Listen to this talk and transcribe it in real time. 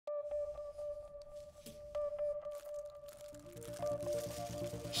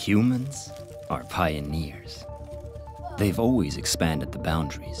Humans are pioneers. They've always expanded the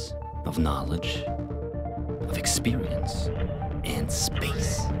boundaries of knowledge, of experience, and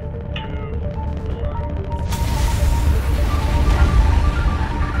space.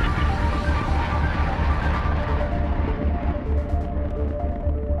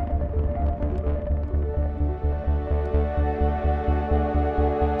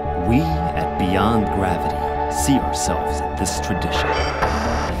 We at Beyond Gravity see ourselves in this tradition.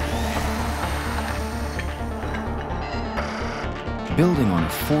 Building on a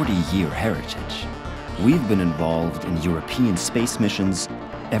 40-year heritage, we've been involved in European space missions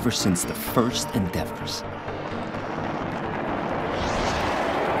ever since the first endeavors.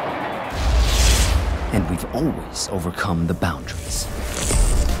 And we've always overcome the boundaries.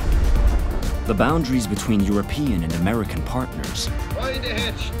 The boundaries between European and American partners.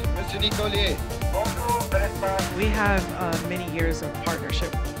 We have many years of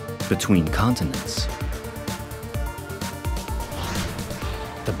partnership. Between continents.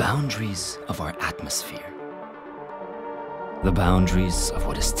 The boundaries of our atmosphere. The boundaries of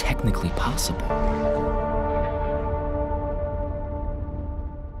what is technically possible.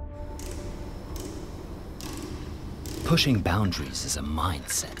 Pushing boundaries is a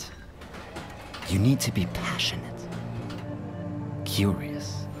mindset. You need to be passionate,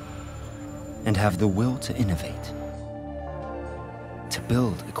 curious, and have the will to innovate, to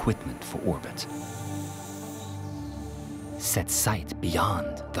build equipment for orbit, set sight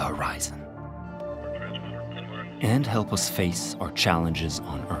beyond the horizon, and help us face our challenges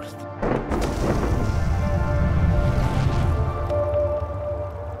on Earth.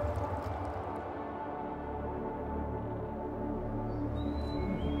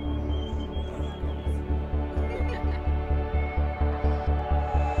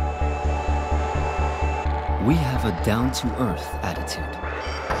 We have a down-to-earth attitude.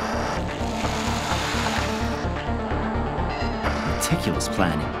 Meticulous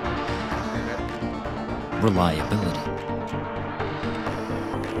planning, reliability,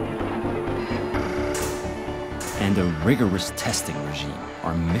 and a rigorous testing regime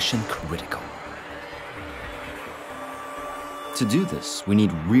are mission critical. To do this, we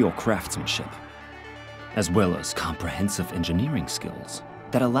need real craftsmanship, as well as comprehensive engineering skills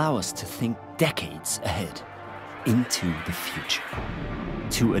that allow us to think decades ahead into the future,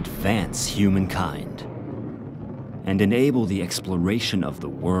 to advance humankind and enable the exploration of the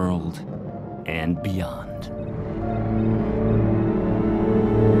world and beyond.